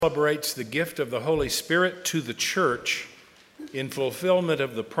Celebrates the gift of the Holy Spirit to the church in fulfillment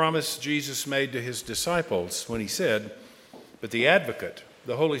of the promise Jesus made to his disciples when he said, "But the Advocate,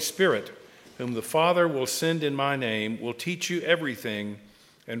 the Holy Spirit, whom the Father will send in my name, will teach you everything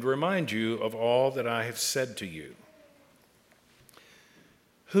and remind you of all that I have said to you."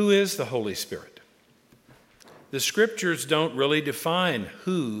 Who is the Holy Spirit? The scriptures don't really define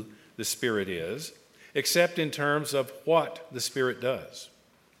who the Spirit is, except in terms of what the Spirit does.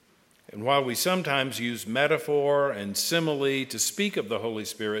 And while we sometimes use metaphor and simile to speak of the Holy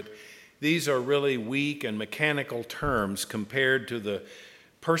Spirit, these are really weak and mechanical terms compared to the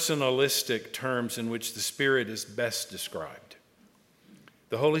personalistic terms in which the Spirit is best described.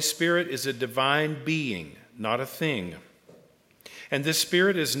 The Holy Spirit is a divine being, not a thing. And this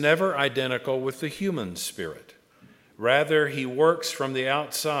Spirit is never identical with the human spirit. Rather, he works from the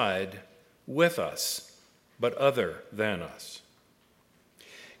outside with us, but other than us.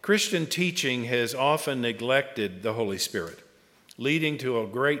 Christian teaching has often neglected the Holy Spirit, leading to a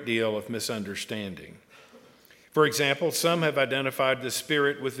great deal of misunderstanding. For example, some have identified the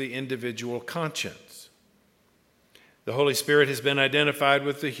Spirit with the individual conscience. The Holy Spirit has been identified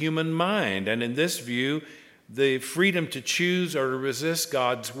with the human mind, and in this view, the freedom to choose or to resist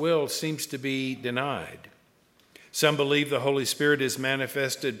God's will seems to be denied. Some believe the Holy Spirit is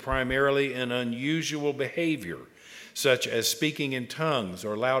manifested primarily in unusual behavior, such as speaking in tongues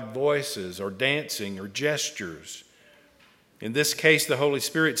or loud voices or dancing or gestures. In this case, the Holy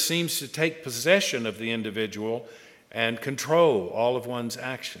Spirit seems to take possession of the individual and control all of one's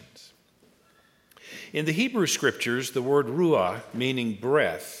actions. In the Hebrew scriptures, the word ruah, meaning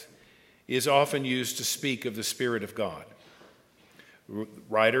breath, is often used to speak of the Spirit of God.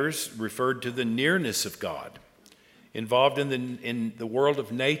 Writers referred to the nearness of God, involved in the world of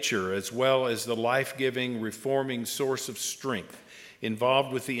nature, as well as the life-giving, reforming source of strength,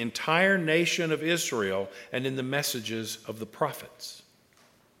 involved with the entire nation of Israel and in the messages of the prophets.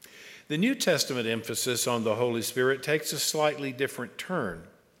 The New Testament emphasis on the Holy Spirit takes a slightly different turn.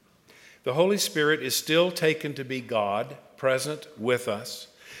 The Holy Spirit is still taken to be God, present with us,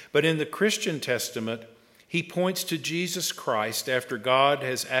 but in the Christian Testament, he points to Jesus Christ after God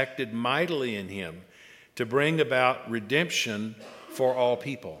has acted mightily in him to bring about redemption for all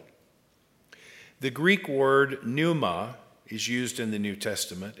people. The Greek word pneuma is used in the New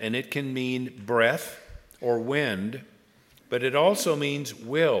Testament, and it can mean breath or wind, but it also means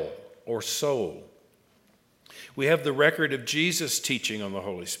will or soul. We have the record of Jesus' teaching on the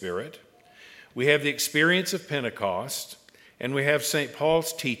Holy Spirit. We have the experience of Pentecost, and we have St.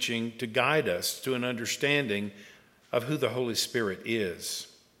 Paul's teaching to guide us to an understanding of who the Holy Spirit is.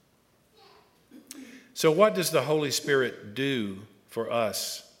 So what does the Holy Spirit do for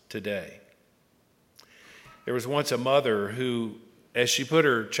us today? There was once a mother who, as she put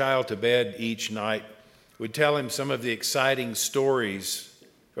her child to bed each night, would tell him some of the exciting stories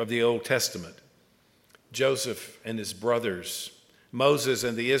of the Old Testament. Joseph and his brothers, Moses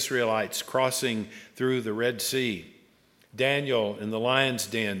and the Israelites crossing through the Red Sea, Daniel in the lion's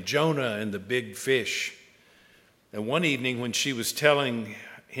den, Jonah and the big fish. And one evening when she was telling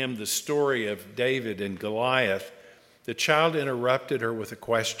him the story of David and Goliath, the child interrupted her with a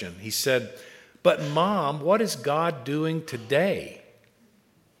question. He said, "But Mom, what is God doing today?"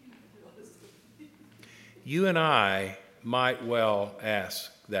 You and I might well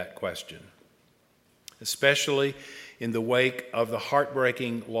ask that question, especially in the wake of the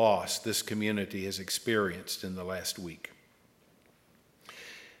heartbreaking loss this community has experienced in the last week.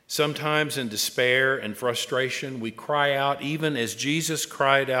 Sometimes in despair and frustration, we cry out, even as Jesus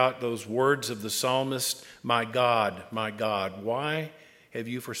cried out those words of the psalmist, my God, why have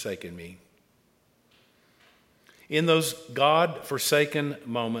you forsaken me?" In those God-forsaken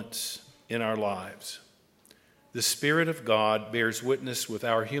moments in our lives, the Spirit of God bears witness with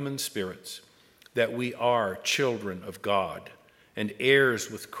our human spirits that we are children of God and heirs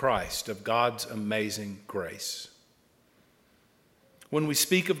with Christ of God's amazing grace. When we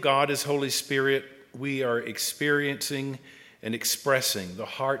speak of God as Holy Spirit, we are experiencing and expressing the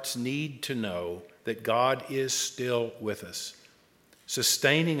heart's need to know that God is still with us,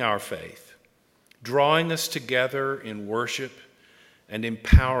 sustaining our faith, drawing us together in worship, and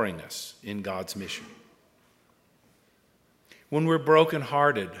empowering us in God's mission. When we're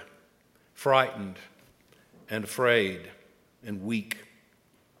brokenhearted, frightened, and afraid, and weak,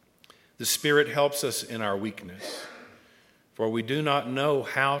 the Spirit helps us in our weakness. For we do not know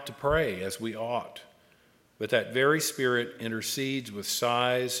how to pray as we ought, but that very Spirit intercedes with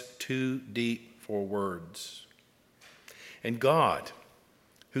sighs too deep for words. And God,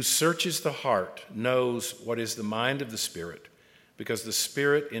 who searches the heart, knows what is the mind of the Spirit, because the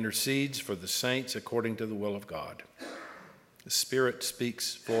Spirit intercedes for the saints according to the will of God. The Spirit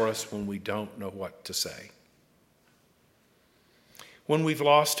speaks for us when we don't know what to say. When we've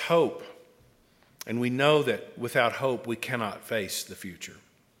lost hope, and we know that without hope we cannot face the future,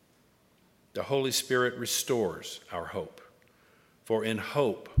 the Holy Spirit restores our hope. For in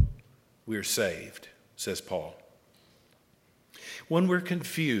hope we are saved, says Paul. When we're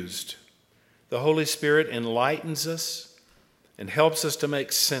confused, the Holy Spirit enlightens us and helps us to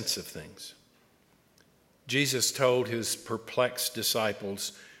make sense of things. Jesus told his perplexed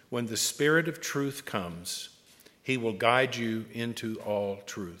disciples, when the Spirit of truth comes, he will guide you into all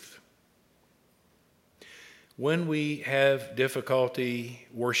truth. When we have difficulty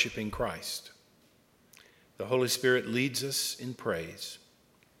worshiping Christ, the Holy Spirit leads us in praise.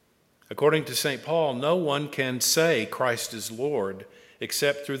 According to St. Paul, no one can say Christ is Lord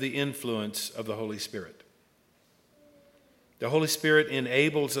except through the influence of the Holy Spirit. The Holy Spirit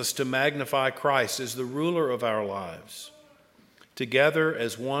enables us to magnify Christ as the ruler of our lives. Together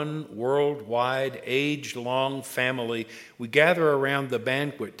as one worldwide, age-long family, we gather around the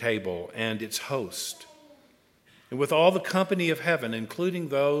banquet table and its host. And with all the company of heaven, including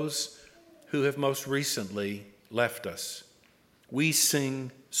those who have most recently left us, we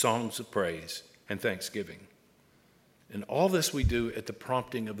sing songs of praise and thanksgiving. And all this we do at the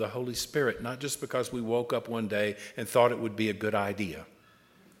prompting of the Holy Spirit, not just because we woke up one day and thought it would be a good idea.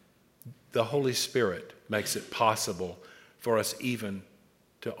 The Holy Spirit makes it possible for us even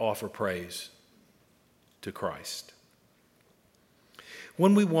to offer praise to Christ.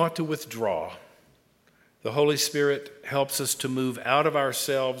 When we want to withdraw, the Holy Spirit helps us to move out of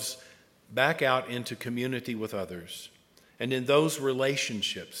ourselves back out into community with others. And in those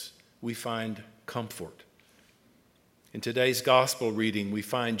relationships, we find comfort. In today's gospel reading, we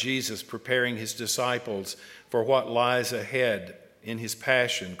find Jesus preparing his disciples for what lies ahead in his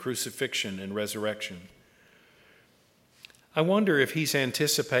passion, crucifixion, and resurrection. I wonder if he's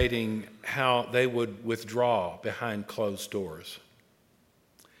anticipating how they would withdraw behind closed doors.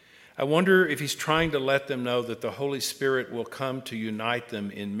 I wonder if he's trying to let them know that the Holy Spirit will come to unite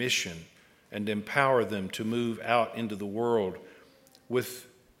them in mission and empower them to move out into the world with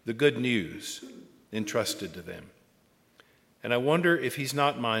the good news entrusted to them. And I wonder if he's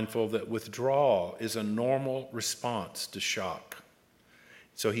not mindful that withdrawal is a normal response to shock.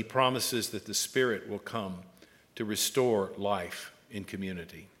 So he promises that the Spirit will come to restore life in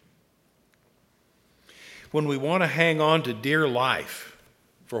community. When we want to hang on to dear life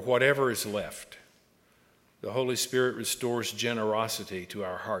for whatever is left, the Holy Spirit restores generosity to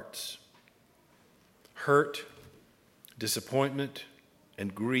our hearts. Hurt, disappointment,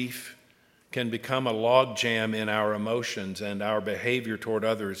 and grief can become a logjam in our emotions and our behavior toward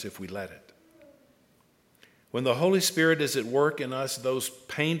others if we let it. When the Holy Spirit is at work in us, those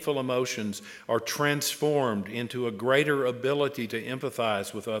painful emotions are transformed into a greater ability to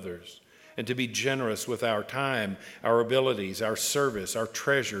empathize with others and to be generous with our time, our abilities, our service, our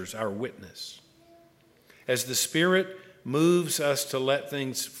treasures, our witness. As the Spirit moves us to let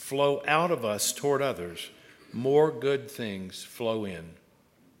things flow out of us toward others, more good things flow in.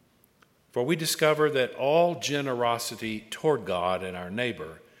 For we discover that all generosity toward God and our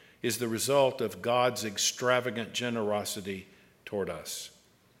neighbor is the result of God's extravagant generosity toward us.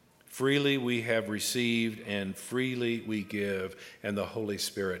 Freely we have received and freely we give, and the Holy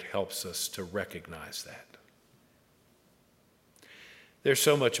Spirit helps us to recognize that. There's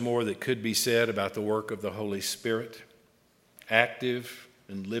so much more that could be said about the work of the Holy Spirit, active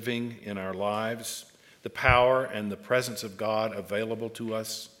and living in our lives, the power and the presence of God available to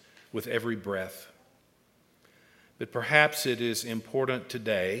us with every breath. But perhaps it is important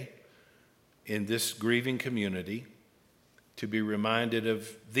today in this grieving community to be reminded of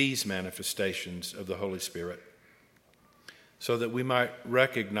these manifestations of the Holy Spirit so that we might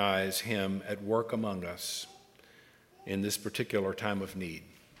recognize him at work among us in this particular time of need.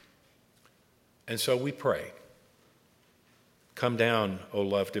 And so we pray, come down, O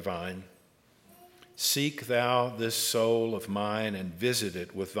love divine. Seek thou this soul of mine and visit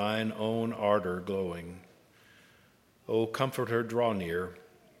it with thine own ardor glowing. O Comforter, draw near,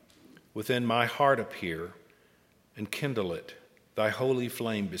 within my heart appear, and kindle it, thy holy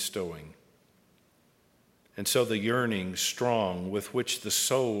flame bestowing. And so the yearning strong with which the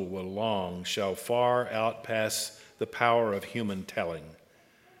soul will long shall far outpass the power of human telling.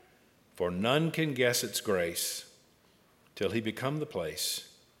 For none can guess its grace till he become the place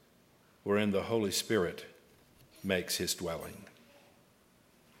wherein the Holy Spirit makes his dwelling.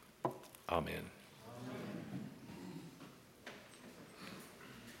 Amen.